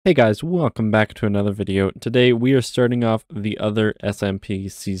Hey guys, welcome back to another video. Today we are starting off the other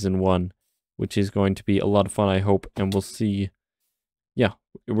SMP Season 1, which is going to be a lot of fun, I hope, and we'll see. Yeah,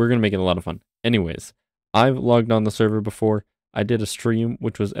 we're going to make it a lot of fun. Anyways, I've logged on the server before. I did a stream,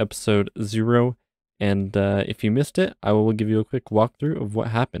 which was episode 0, and if you missed it, I will give you a quick walkthrough of what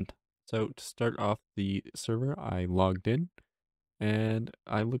happened. So to start off the server, I logged in, and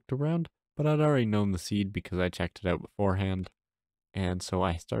I looked around, but I'd already known the seed because I checked it out beforehand. And so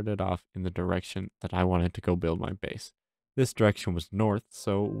I started off in the direction that I wanted to go build my base. This direction was north,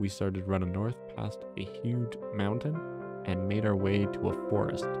 so we started running north past a huge mountain and made our way to a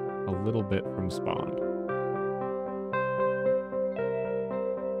forest, a little bit from spawn.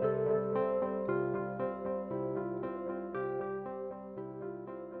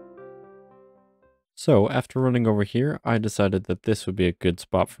 So after running over here, I decided that this would be a good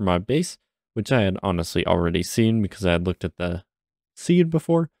spot for my base, which I had honestly already seen because I had looked at the seed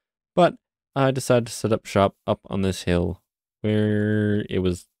before, but I decided to set up shop up on this hill where it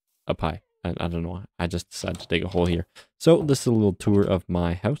was up high. I don't know. I just decided to dig a hole here. So this is a little tour of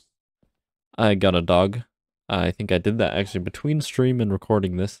my house. I got a dog. I think I did that actually between stream and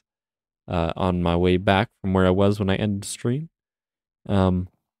recording this on my way back from where I was when I ended the stream.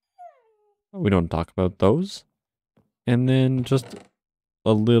 We don't talk about those. And then just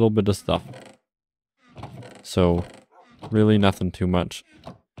a little bit of stuff. So really nothing too much.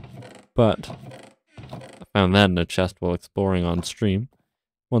 But I found that in a chest while exploring on stream.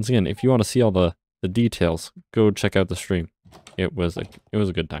 Once again, if you want to see all the details, go check out the stream. It was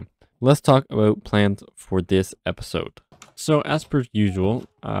a good time. Let's talk about plans for this episode. So as per usual,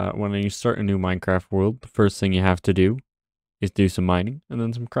 when you start a new Minecraft world, the first thing you have to do is do some mining and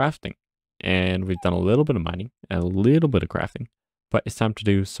then some crafting. And we've done a little bit of mining and a little bit of crafting, but it's time to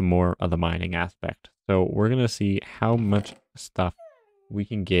do some more of the mining aspect. So we're going to see how much stuff we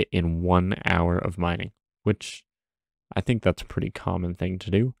can get in 1 hour of mining, which I think that's a pretty common thing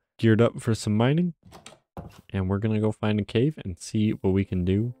to do. Geared up for some mining, and we're going to go find a cave and see what we can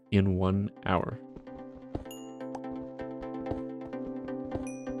do in 1 hour.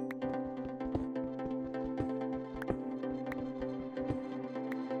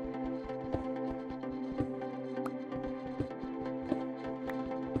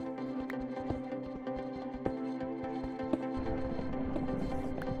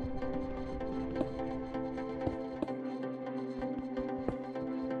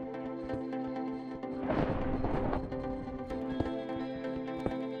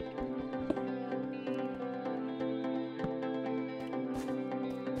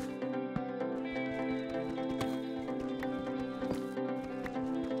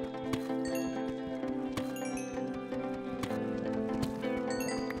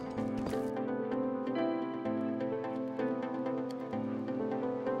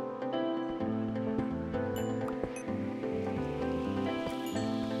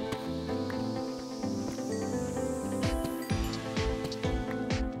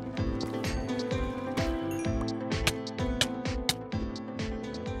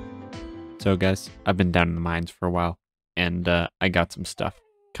 So guys, I've been down in the mines for a while, and I got some stuff.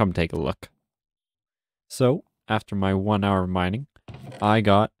 Come take a look. So, after my 1 hour of mining, I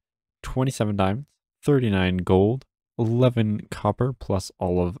got 27 diamonds, 39 gold, 11 copper plus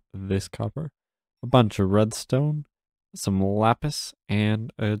all of this copper, a bunch of redstone, some lapis,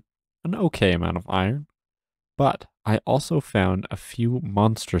 and an okay amount of iron. But I also found a few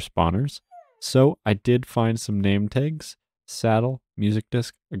monster spawners, so I did find some name tags, saddle, music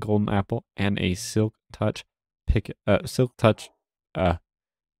disc, a golden apple, and a silk touch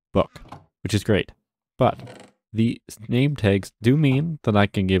book, which is great. But the name tags do mean that I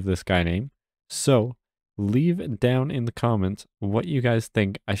can give this guy a name. So leave down in the comments what you guys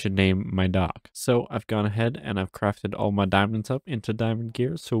think I should name my dog. So I've gone ahead and I've crafted all my diamonds up into diamond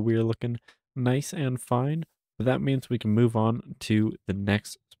gear. So we're looking nice and fine. But that means we can move on to the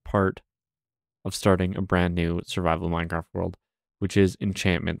next part of starting a brand new survival Minecraft world, which is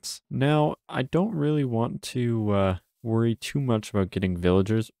enchantments. Now, I don't really want to worry too much about getting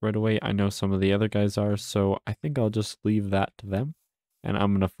villagers right away. I know some of the other guys are, so I think I'll just leave that to them. And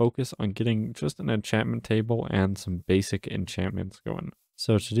I'm going to focus on getting just an enchantment table and some basic enchantments going.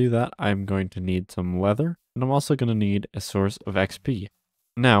 So to do that, I'm going to need some leather, and I'm also going to need a source of XP.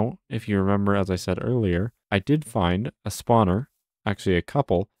 Now, if you remember, as I said earlier, I did find a spawner, actually a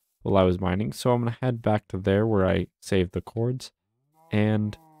couple, while I was mining. So I'm going to head back to there where I saved the cords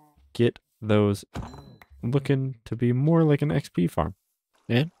and get those looking to be more like an XP farm.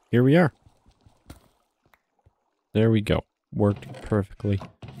 And here we are. There we go. Worked perfectly.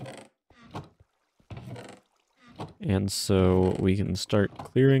 And so we can start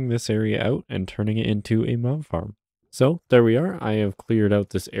clearing this area out and turning it into a mob farm. So there we are. I have cleared out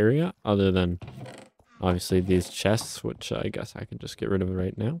this area other than obviously these chests, which I guess I can just get rid of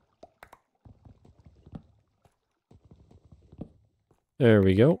right now. There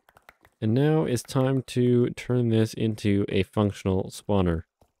we go. And now it's time to turn this into a functional spawner.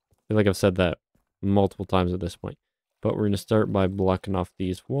 I feel like I've said that multiple times at this point. But we're going to start by blocking off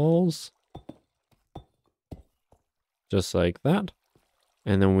these walls. Just like that.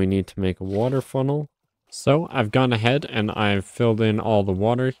 And then we need to make a water funnel. So I've gone ahead and I've filled in all the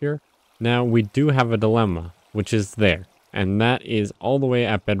water here. Now we do have a dilemma, which is there. And that is all the way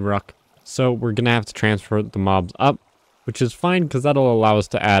at bedrock. So we're going to have to transfer the mobs up, which is fine because that'll allow us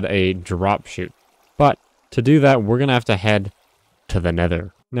to add a drop chute. But to do that, we're going to have to head to the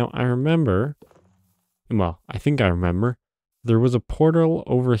nether. Now I remember, well, I think I remember, there was a portal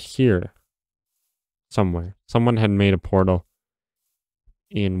over here somewhere. Someone had made a portal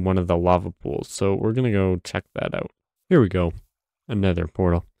in one of the lava pools. So we're going to go check that out. Here we go. A nether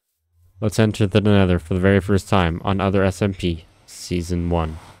portal. Let's enter the nether for the very first time on OTHERSMP Season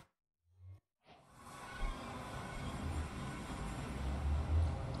 1.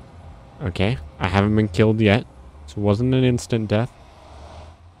 Okay, I haven't been killed yet, so it wasn't an instant death.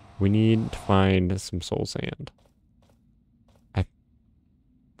 We need to find some soul sand. I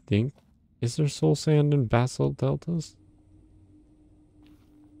think, is there soul sand in basalt deltas?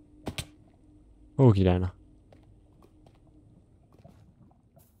 Okie Dana.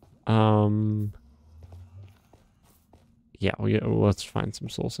 Yeah, let's find some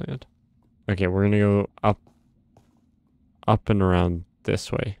soul sand. Okay, we're gonna go up and around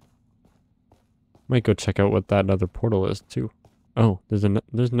this way. Might go check out what that other portal is too. Oh, there's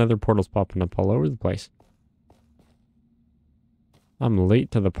another portals popping up all over the place. I'm late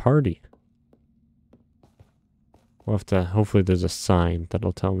to the party. We'll have to, hopefully there's a sign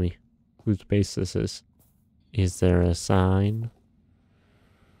that'll tell me whose base this is. Is there a sign?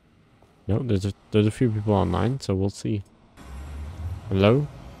 No, there's a few people online, so we'll see. Hello?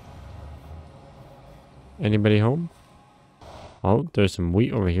 Anybody home? Oh, there's some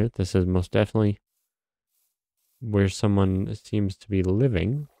wheat over here. This is most definitely where someone seems to be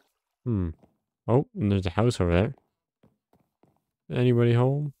living. Oh, and there's a house over there. Anybody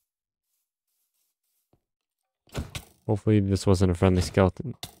home? Hopefully this wasn't a friendly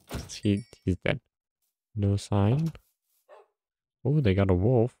skeleton. He's dead. No sign. Oh, they got a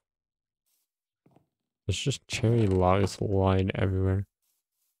wolf. There's just cherry logs lying everywhere.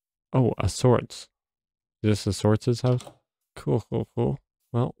 Oh, a Swords. Is this a Swords' house? Cool, cool, cool.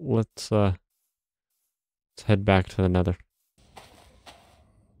 Well, let's head back to the nether.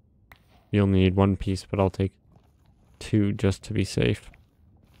 You only need one piece, but I'll take 2 just to be safe.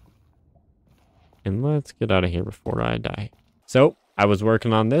 And let's get out of here before I die. So, I was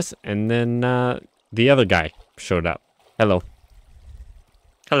working on this, and then the other guy showed up. Hello.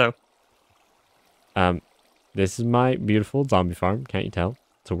 Hello. This is my beautiful zombie farm. Can't you tell?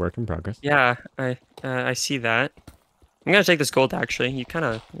 It's a work in progress. Yeah, I see that. I'm gonna take this gold. Actually, you kind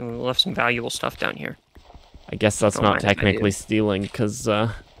of left some valuable stuff down here. I guess that's Don't not mind if I technically do. stealing, because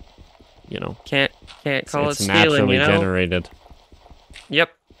you know, Can't call it it's stealing, naturally you know? generated.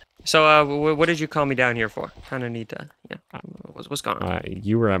 Yep. So, what did you call me down here for? Kind of need to, yeah. What's going on?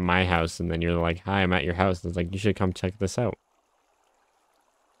 You were at my house, and then you're like, "Hi, I'm at your house." And it's like, you should come check this out.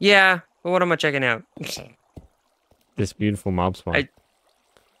 Yeah, but what am I checking out? This beautiful mob spawn.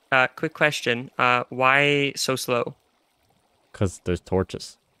 Quick question. Why so slow? Because there's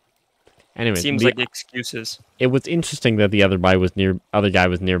torches. Anyway, Seems like excuses. it was interesting that the other guy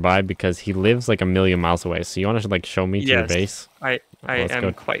was nearby because he lives like a million miles away. So you want to like show me to your base? I Let's am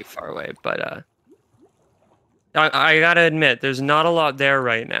go. quite far away, but I gotta admit, there's not a lot there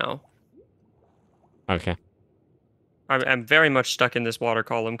right now. Okay. I'm very much stuck in this water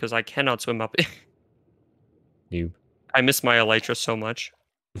column because I cannot swim up. You. I miss my elytra so much.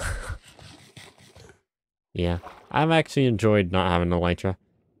 Yeah, I've actually enjoyed not having elytra.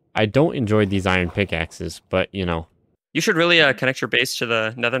 I don't enjoy these iron pickaxes, but you know. You should really connect your base to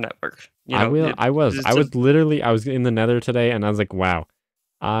the Nether network. You know, I will. I was in the Nether today, and I was like, wow,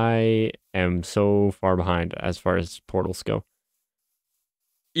 I am so far behind as far as portals go.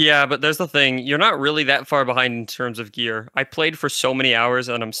 Yeah, but there's the thing. You're not really that far behind in terms of gear. I played for so many hours,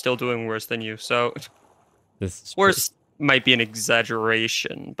 and I'm still doing worse than you. So, This is worse might be an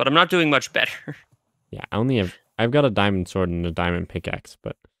exaggeration, but I'm not doing much better. Yeah, I've got a diamond sword and a diamond pickaxe,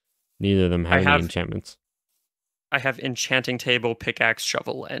 but neither of them have any enchantments. I have enchanting table, pickaxe,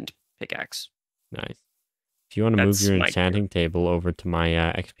 shovel, and pickaxe. Nice. If you want to move your enchanting table over to my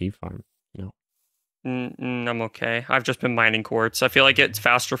XP farm, I'm okay. I've just been mining quartz. I feel like it's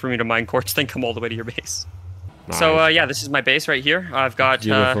faster for me to mine quartz than come all the way to your base. Nice. So yeah, this is my base right here. I've got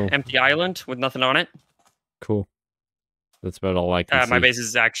Beautiful. empty island with nothing on it. Cool. That's about all I can see. My base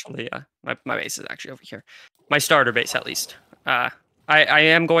is actually my base is actually over here. My starter base, at least. I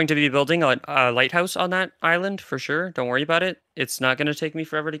am going to be building a lighthouse on that island for sure. Don't worry about it. It's not going to take me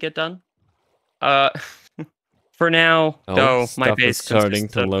forever to get done. For now, though, my base is starting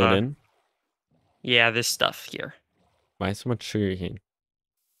to load in. Yeah, this stuff here. Why so much sugarcane?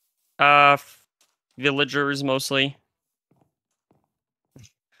 Villagers mostly.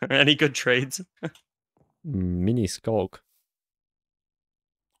 Any good trades? Mini skulk.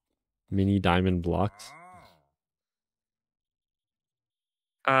 Mini diamond blocks.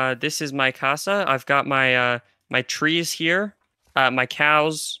 This is my casa. I've got my my trees here. My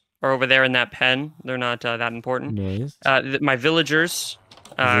cows are over there in that pen. They're not that important. Nice. My villagers.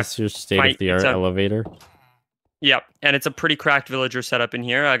 Is this your state-of-the-art elevator? Yep, and it's a pretty cracked villager setup in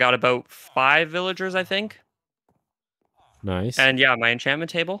here. I got about 5 villagers, I think. Nice. And yeah, my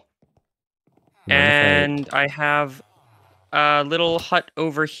enchantment table. And I have a little hut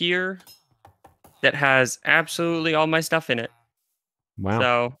over here that has absolutely all my stuff in it. Wow.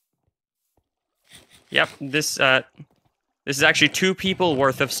 So, yep, this is actually 2 people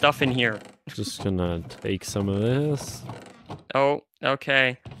worth of stuff in here. Just gonna take some of this. Oh,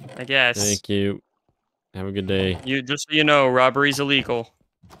 okay. I guess. Thank you. Have a good day. Just so you know, robbery's illegal.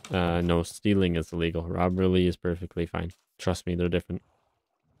 No, stealing is illegal. Robbery is perfectly fine. Trust me, they're different.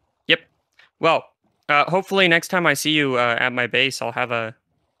 Yep. Well, hopefully next time I see you at my base, I'll have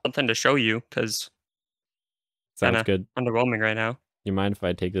something to show you, because sounds good. Underwhelming right now. You mind if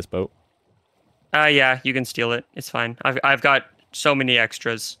I take this boat? Yeah, you can steal it. It's fine. I've got so many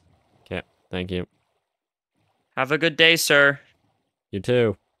extras. Okay, thank you. Have a good day, sir. You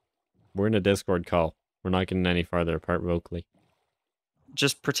too. We're in a Discord call. We're not getting any farther apart vocally.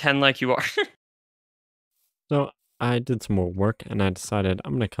 Just pretend like you are. So I did some more work and I decided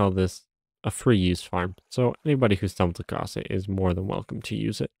I'm going to call this a free use farm. So anybody who stumbles across it is more than welcome to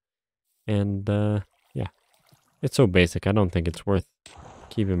use it. And yeah, it's so basic. I don't think it's worth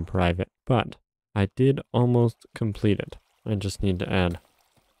keeping private, but I did almost complete it. I just need to add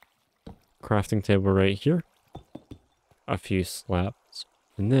a crafting table right here, a few slabs,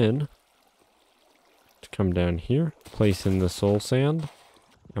 and then to come down here, place in the soul sand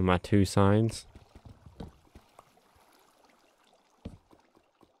and my 2 signs.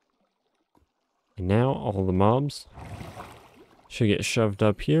 And now all the mobs should get shoved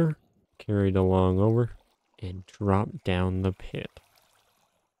up here, carried along over, and drop down the pit.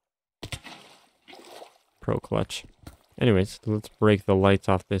 Pro clutch. Anyways, let's break the lights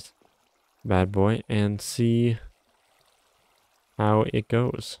off this bad boy and see how it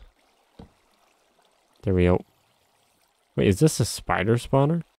goes. There we go. Wait, is this a spider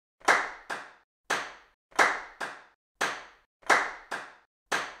spawner?